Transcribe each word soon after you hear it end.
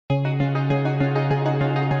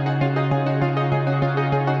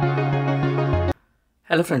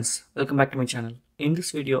Hello friends, welcome back to my channel. In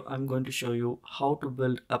this video, I'm going to show you how to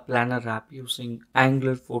build a planner app using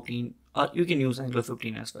Angular 14, or you can use Angular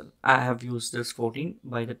 15 as well. I have used this 14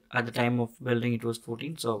 at the time of building it was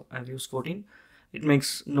 14, so I've used 14. It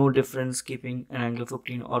makes no difference keeping an Angular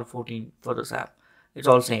 15 or 14 for this app. It's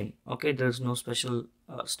all same. Okay, there's no special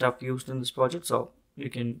stuff used in this project, so you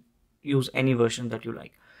can use any version that you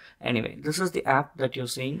like. Anyway, this is the app that you're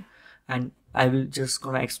seeing, and I will just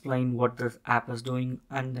gonna explain what this app is doing,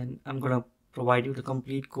 and then I'm gonna provide you the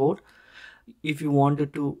complete code. If you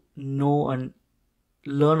wanted to know and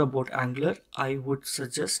learn about Angular, I would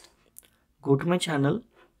suggest go to my channel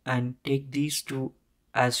and take these two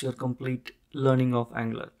as your complete learning of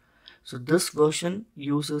Angular. So this version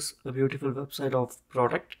uses a beautiful website of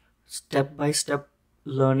product, step by step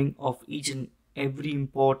learning of each and every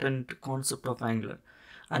important concept of Angular,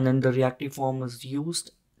 and then the reactive form is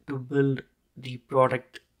used to build the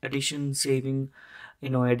product addition, saving,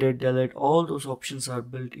 edit, delete. All those options are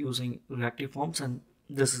built using reactive forms, and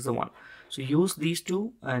this is the one. So use these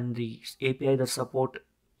two, and the API that support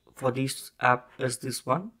for this app is this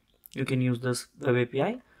one. You can use this web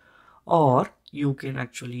API, or you can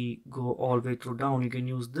actually go all the way through down. You can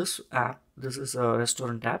use this app. This is a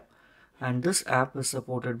restaurant app, and this app is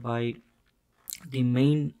supported by the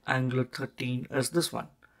main Angular 13 is this one.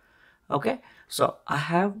 Okay, so I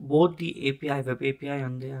have both the API, web API,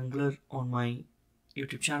 and the Angular on my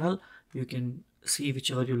YouTube channel. You can see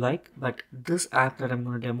whichever you like, but this app that I'm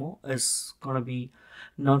going to demo is going to be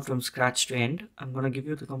not from scratch to end. I'm going to give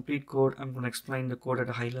you the complete code. I'm going to explain the code at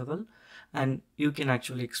a high level, and you can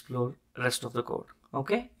actually explore the rest of the code.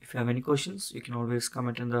 Okay, if you have any questions, you can always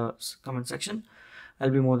comment in the comment section. I'll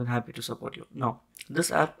be more than happy to support you. Now,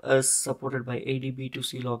 this app is supported by AD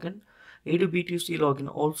B2C login. AD B2C login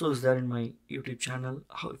also is there in my YouTube channel.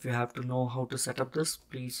 If you have to know how to set up this,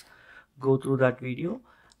 please go through that video,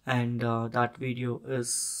 and that video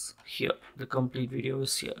is here. The complete video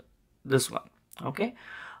is here, this one. Okay,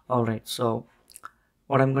 all right. So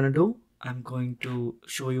what I'm going to do, I'm going to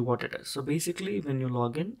show you what it is. So basically, when you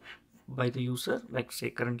log in by the user, like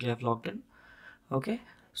say currently I've logged in. Okay,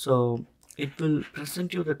 so it will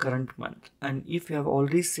present you the current month, and if you have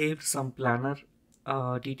already saved some planner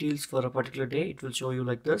details for a particular day, it will show you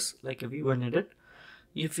like this, like a view and edit.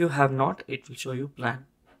 If you have not, it will show you plan.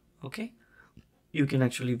 Okay, you can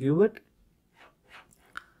actually view it,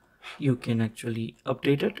 you can actually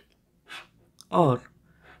update it, or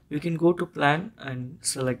you can go to plan and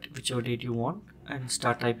select whichever date you want and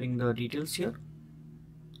start typing the details here.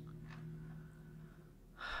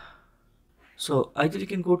 So either you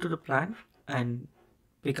can go to the plan and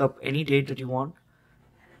pick up any date that you want,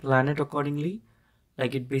 plan it accordingly.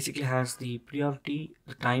 Like it basically has the priority,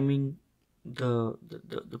 the timing, the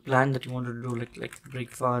plan that you want to do, like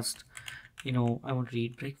breakfast. I want to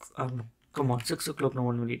eat breakfast. Come on, 6 o'clock. No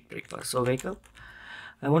one will eat breakfast. So wake up.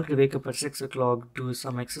 I want to wake up at 6 o'clock, do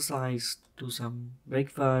some exercise, do some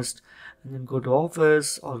breakfast, and then go to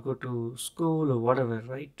office or go to school or whatever,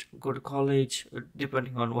 right? Go to college,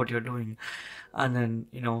 depending on what you're doing. And then,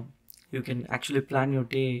 you can actually plan your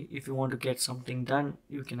day. If you want to get something done,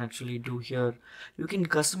 you can actually do here. You can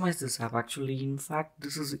customize this app actually. In fact,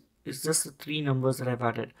 this is it's just the three numbers that I've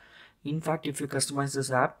added. In fact, if you customize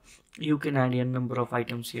this app, you can add n number of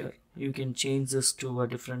items here. You can change this to a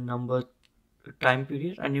different number time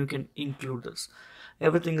period, and you can include this.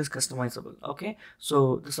 Everything is customizable. Okay,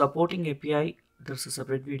 so the supporting API, there's a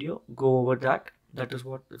separate video, go over that. That is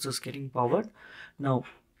what this is getting powered. Now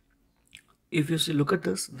if you see, look at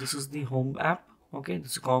this is the home app. Okay,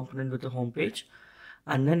 this is a component with the home page,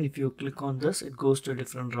 and then if you click on this, it goes to a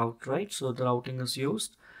different route, right? So the routing is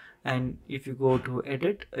used, and if you go to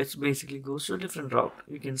edit, it's basically goes to a different route.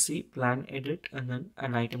 You can see plan, edit, and then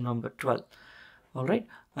an item number 12. All right,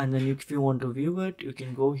 and then if you want to view it, you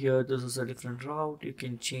can go here. This is a different route. You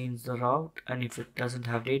can change the route, and if it doesn't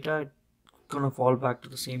have data, it's gonna fall back to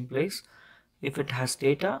the same place. If it has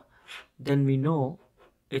data, then we know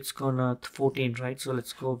it's gonna 14, right? So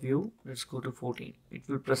let's go view, let's go to 14. It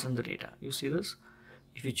will present the data. You see this?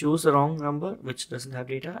 If you choose the wrong number which doesn't have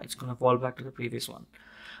data, it's gonna fall back to the previous one.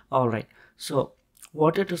 All right, so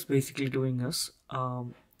what it is basically doing is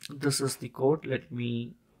this is the code. Let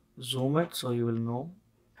me zoom it so you will know.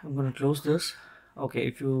 I'm gonna close this. Okay,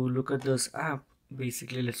 if you look at this app,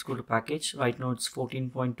 basically let's go to package. Right now it's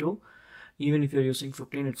 14.2. Even if you're using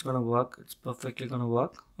 15, it's gonna work. It's perfectly gonna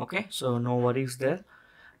work. Okay, so no worries there.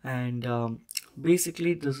 And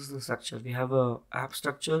basically this is the structure. We have a app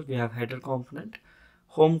structure, we have header component,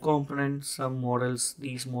 home component, some models.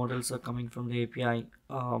 These models are coming from the API.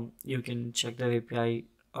 You can check the API.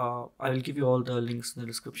 I will give you all the links in the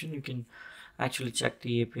description. You can actually check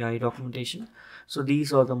the API documentation. So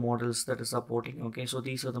these are the models that is supporting. Okay, so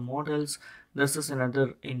these are the models. This is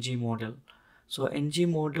another NG model. So NG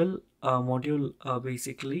module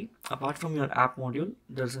basically, apart from your app module,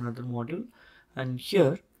 there's another module, and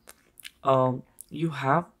here you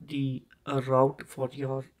have the route for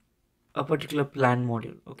your a particular plan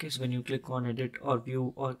module. Okay, so when you click on edit or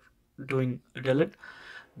view or doing delete,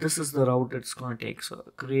 this is the route it's going to take. So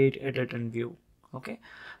create, edit, and view. Okay,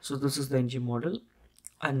 so this is the NG model,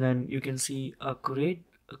 and then you can see a create.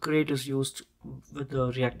 A create is used with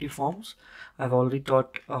the reactive forms. I've already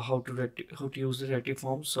taught how to use the reactive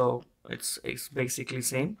forms, so it's basically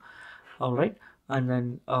same. All right, and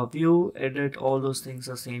then view, edit, all those things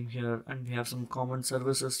are same here, and we have some common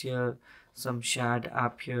services here, some shared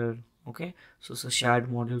app here. Okay, so it's a shared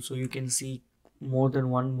module, so you can see more than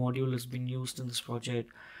one module has been used in this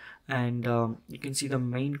project. And you can see the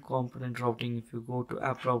main component routing. If you go to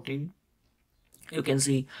app routing, you can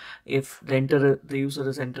see if the user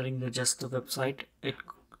is entering just the website, it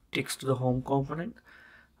takes to the home component.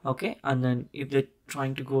 Okay, and then if they're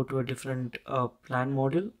trying to go to a different plan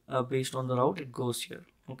module based on the route, it goes here.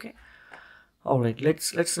 Okay, all right,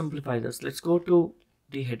 let's simplify this. Let's go to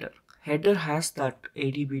the header has that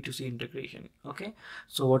AD B2C integration. Okay,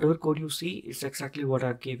 so whatever code you see is exactly what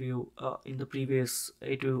I gave you in the previous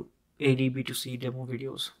AD B2C demo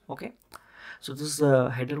videos. Okay, so this is the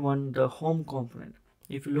header one, the home component.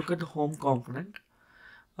 If you look at the home component,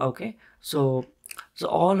 okay, so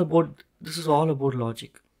all about this is all about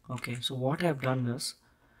logic. Okay, so what I've done is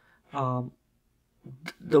um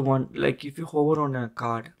the one, like if you hover on a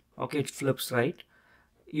card, okay, it flips, right?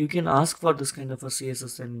 You can ask for this kind of a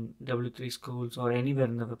CSS in W3 schools or anywhere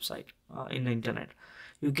in the website, in the internet.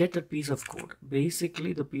 You get a piece of code.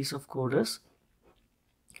 Basically the piece of code is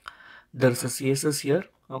there's a CSS here.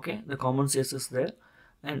 Okay, the common CSS there,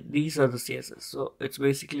 and these are the CSS. So it's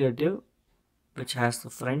basically a div which has the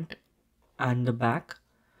front and the back.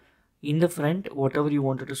 In the front, whatever you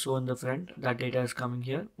wanted to show in the front, that data is coming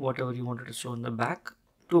here. Whatever you wanted to show in the back,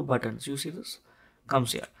 two buttons, you see this,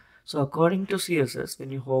 comes here. So according to CSS,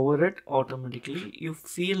 when you hover it, automatically you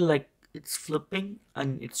feel like it's flipping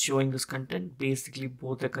and it's showing this content. Basically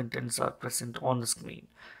both the contents are present on the screen.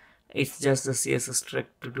 It's just the CSS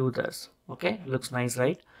trick to do this. Okay, looks nice,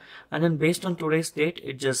 right? And then based on today's date,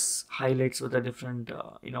 it just highlights with a different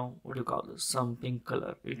what do you call this, some pink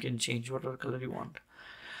color. You can change whatever color you want,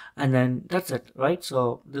 and then that's it, right?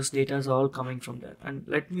 So this data is all coming from there. And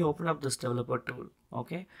let me open up this developer tool.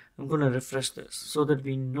 Okay, I'm going to refresh this so that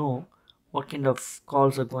we know what kind of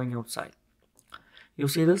calls are going outside. You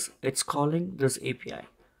see this, it's calling this API.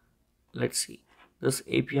 Let's see, this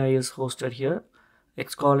API is hosted here.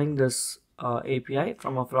 It's calling this API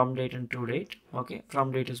from a from date and to date. Okay,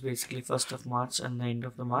 from date is basically 1st of March and the end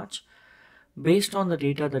of the March. Based on the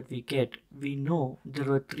data that we get, we know there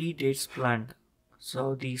were 3 dates planned.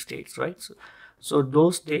 So these dates, right? So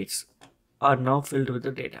those dates are now filled with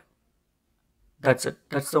the data. That's it.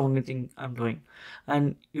 That's the only thing I'm doing.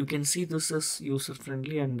 And you can see this is user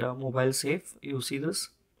friendly and mobile safe. You see this?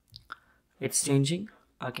 It's changing.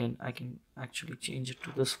 I can actually change it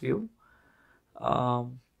to this view.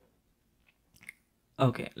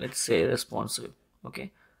 Okay, let's say responsive.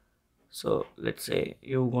 Okay, so let's say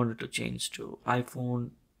you wanted to change to iPhone.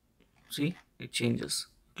 See, it changes.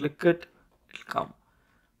 Click it, it'll come.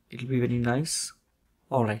 It'll be very nice.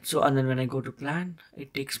 All right, so and then when I go to plan,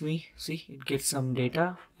 it takes me, see, it gets some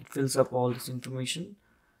data, it fills up all this information,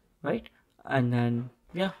 right? And then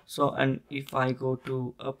yeah, so and if I go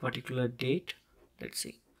to a particular date, let's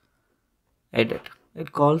see, edit,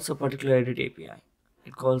 it calls a particular edit API.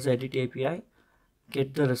 It calls edit API,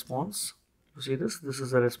 get the response. You see this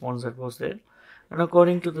is the response that was there, and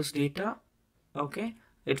according to this data, okay,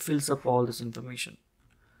 it fills up all this information.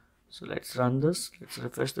 So let's run this, let's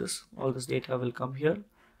refresh this, all this data will come here.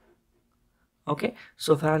 Okay,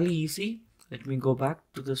 so fairly easy. Let me go back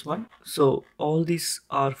to this one. So all these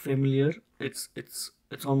are familiar. It's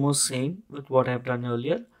almost same with what I've done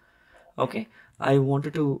earlier. Okay, I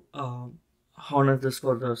wanted to honor this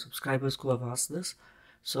for the subscribers who have asked this.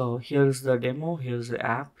 So here's the demo, here's the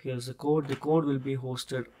app, here's the code. The code will be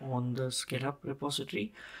hosted on this GitHub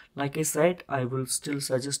repository. Like I said, I will still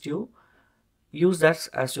suggest you use that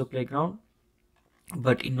as your playground,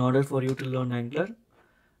 but in order for you to learn Angular,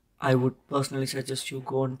 I would personally suggest you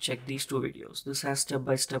go and check these 2 videos. This has step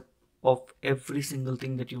by step of every single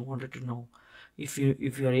thing that you wanted to know. If you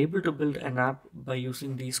are able to build an app by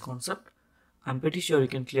using these concepts, I'm pretty sure you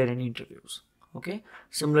can clear any interviews. Okay,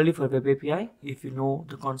 similarly for web API, if you know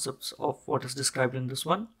the concepts of what is described in this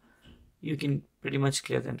one, you can pretty much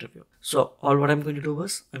clear the interview. So all what I'm going to do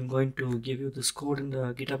is I'm going to give you this code in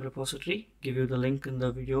the GitHub repository, give you the link in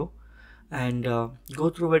the video, and go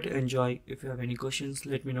through it, enjoy. If you have any questions,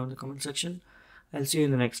 let me know in the comment section. I'll see you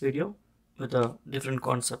in the next video with a different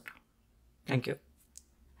concept. Thank you.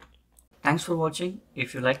 Thanks for watching.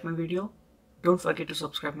 If you like my video, don't forget to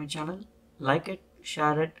subscribe my channel, like it,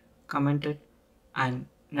 share it, comment it, and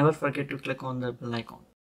never forget to click on the bell icon.